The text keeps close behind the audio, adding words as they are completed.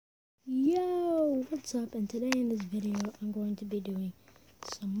What's up, and today in this video I'm going to be doing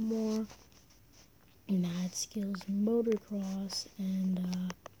some more Mad Skills Motocross, and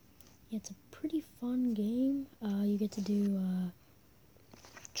it's a pretty fun game. You get to do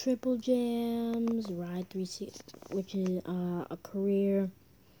triple jams, ride 360, which is a career.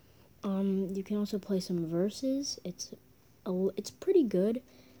 You can also play some verses. It's pretty good.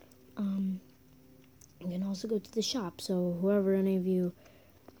 You can also go to the shop, so whoever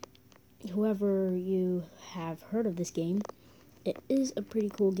you have heard of this game, it is a pretty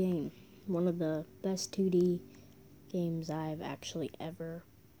cool game. One of the best 2D games I've actually ever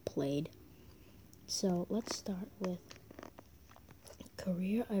played. So let's start with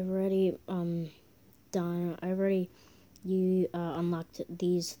career. I've already unlocked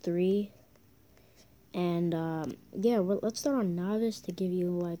these three, and yeah, well, let's start on novice to give you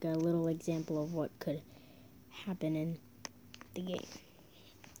like a little example of what could happen in the game.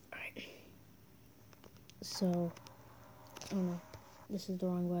 So, oh no, this is the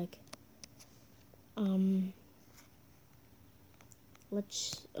wrong bike.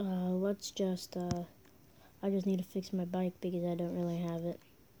 Let's just, I just need to fix my bike because I don't really have it.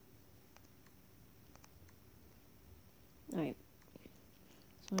 Alright,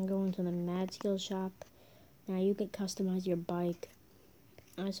 so I'm going to the Mad Skills shop. Now you can customize your bike.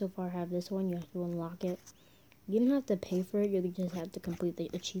 I so far have this one. You have to unlock it. You don't have to pay for it, you just have to complete the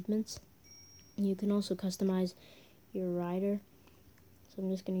achievements. You can also customize your rider. So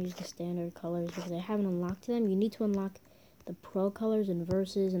I'm just going to use the standard colors because I haven't unlocked them. You need to unlock the pro colors and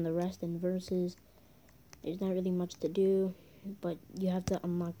versus and the rest in versus. There's not really much to do, but you have to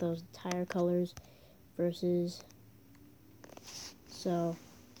unlock those tire colors, versus. So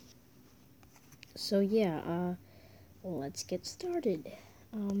yeah, let's get started.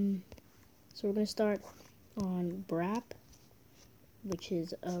 So we're going to start on Brap, which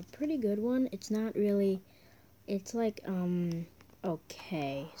is a pretty good one. It's not really, it's like,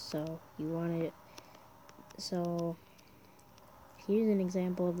 okay, so you want it, so here's an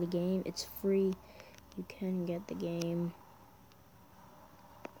example of the game. It's free, you can get the game,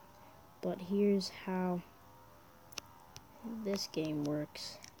 but here's how this game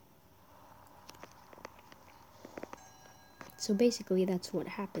works. So basically that's what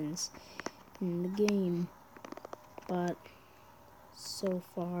happens in the game, but so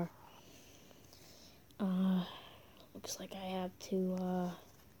far, looks like I have to,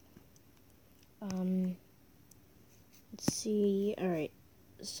 let's see. Alright,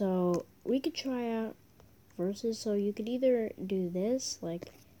 so we could try out versus. So you could either do this,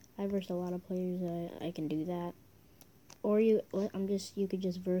 like I versed a lot of players, I can do that, or you could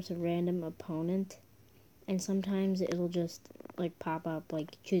just verse a random opponent, and sometimes it'll just like pop up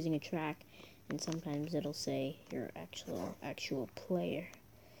like choosing a track, and sometimes it'll say your actual player.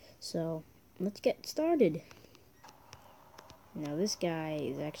 So let's get started. Now this guy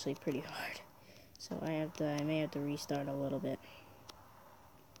is actually pretty hard, so I may have to restart a little bit.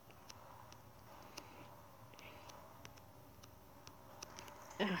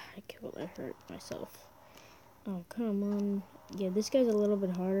 I hurt myself. Oh, come on. Yeah, this guy's a little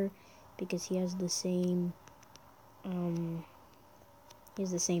bit harder because he has the same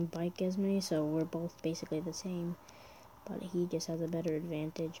bike as me, so we're both basically the same, but he just has a better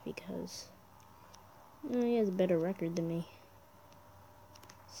advantage because he has a better record than me.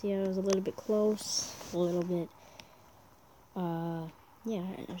 See, I was a little bit close, a little bit, yeah,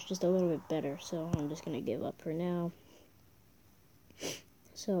 it was just a little bit better, so I'm just gonna give up for now.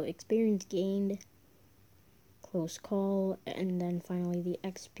 So, experience gained, close call, and then finally the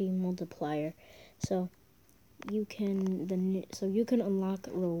XP multiplier. So, you can unlock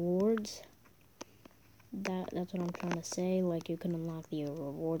rewards. That's what I'm trying to say. Like, you can unlock the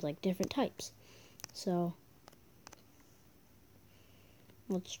rewards, like different types. So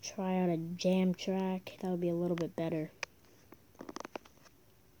let's try out a jam track. That would be a little bit better.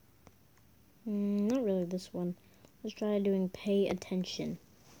 Not really this one. Let's try doing pay attention.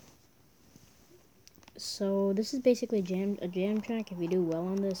 So this is basically a jam track. If you do well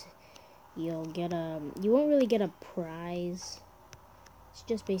on this, you'll get you won't really get a prize. It's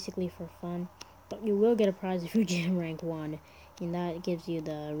just basically for fun. But you will get a prize if you jam rank 1, and that gives you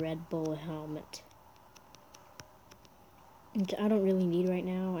the Red Bull helmet, which I don't really need right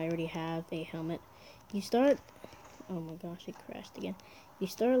now. I already have a helmet. You start, oh my gosh, it crashed again. You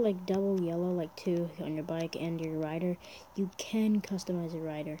start like double yellow, like 2 on your bike and your rider. You can customize your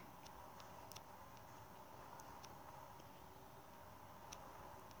rider.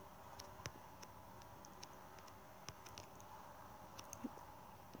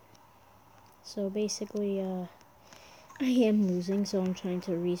 So basically, I am losing, so I'm trying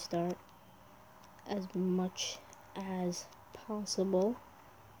to restart. as much as possible.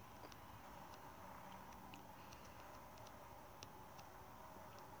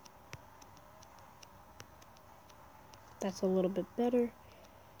 That's a little bit better.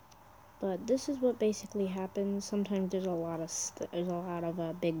 But this is what basically happens. Sometimes there's a lot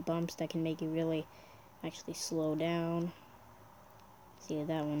of big bumps that can make you really actually slow down. See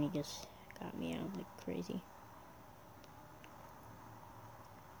that one, he just got me out like crazy.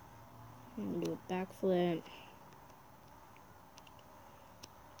 I'm gonna do a backflip.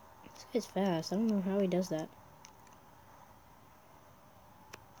 This guy's fast. I don't know how he does that.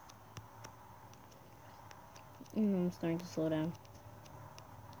 I'm starting to slow down.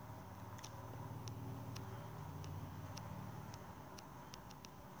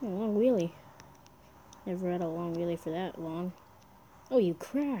 Oh, long wheelie. Never had a long wheelie for that long. Oh, you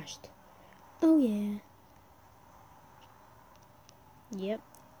crashed. Oh, yeah. Yep,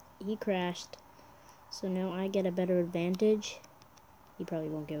 he crashed. So now I get a better advantage. He probably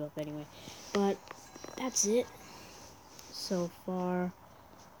won't give up anyway. But that's it so far.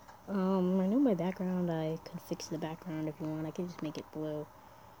 I know my background. I could fix the background if you want. I could just make it blue.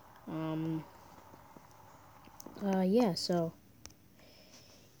 Yeah, so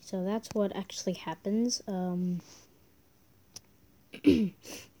that's what actually happens. Now we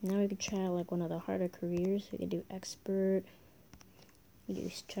could try like one of the harder careers. We could do expert. We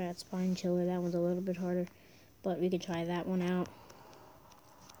could try out spine chiller. That one's a little bit harder, but we could try that one out.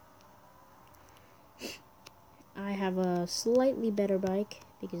 I have a slightly better bike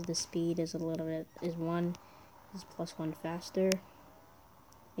because the speed is +1 faster.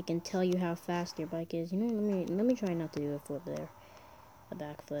 It can tell you how fast your bike is. You know, let me try not to do a flip there, a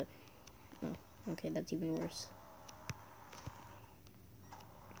backflip. Oh, okay, that's even worse.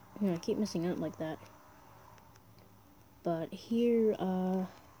 I keep messing up like that. But here,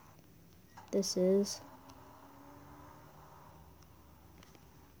 this is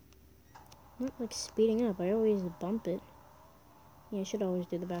not like speeding up. I always bump it. Yeah, I should always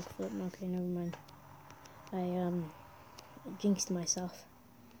do the backflip. Okay, never mind. I jinxed myself.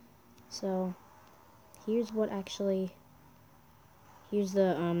 So here's what actually. Here's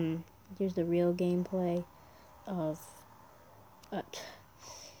the real gameplay of.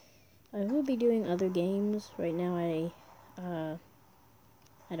 I will be doing other games. Right now, I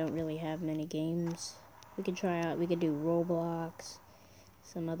don't really have many games. We could do Roblox,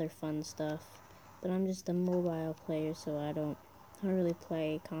 some other fun stuff. But I'm just a mobile player, so I don't really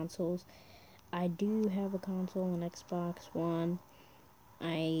play consoles. I do have a console, an Xbox One.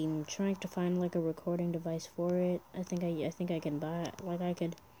 I'm trying to find like a recording device for it. I think I can buy it. Like I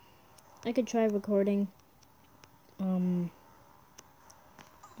could try recording. Oh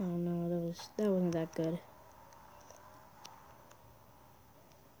no, that wasn't that good.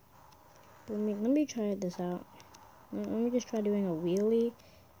 Let me try this out. Let me just try doing a wheelie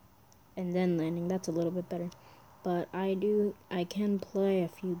and then landing. That's a little bit better. But I can play a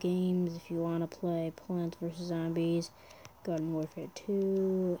few games if you want to play Plants vs. Zombies, Garden Warfare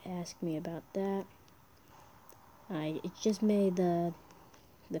 2, ask me about that. It just made the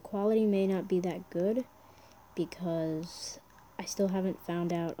quality may not be that good because I still haven't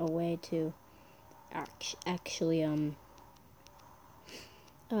found out a way to actually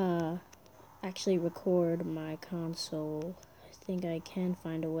record my console. I think I can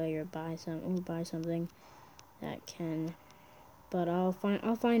find a way or buy something that can, but I'll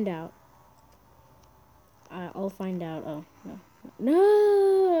find out. I'll find out. Oh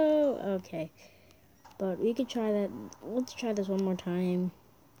no. Okay, but we could try that. Let's try this one more time.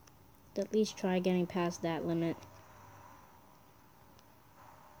 At least try getting past that limit.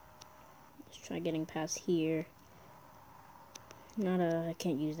 Let's try getting past here. I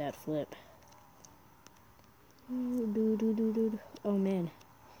can't use that flip. Oh man,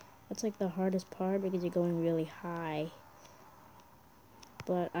 that's like the hardest part because you're going really high.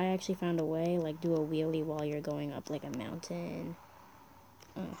 But I actually found a way, like do a wheelie while you're going up like a mountain.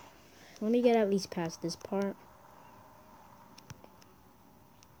 Let me get at least past this part.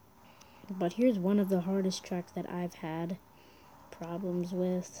 But here's one of the hardest tracks that I've had problems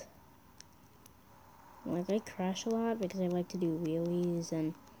with. Like I crash a lot because I like to do wheelies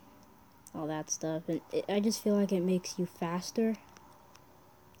and all that stuff, and I just feel like it makes you faster.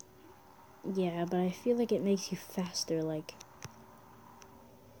 Yeah, but I feel like it makes you faster, like.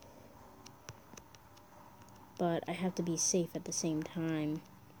 But I have to be safe at the same time.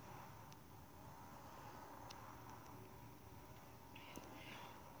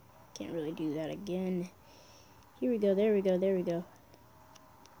 Can't really do that again. Here we go, there we go, there we go.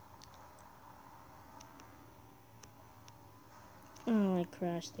 Oh, I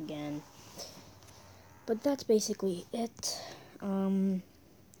crashed again. But that's basically it.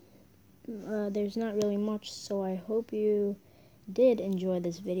 There's not really much, so I hope you did enjoy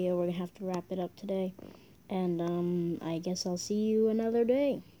this video. We're gonna have to wrap it up today, and I guess I'll see you another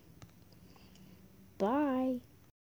day. Bye.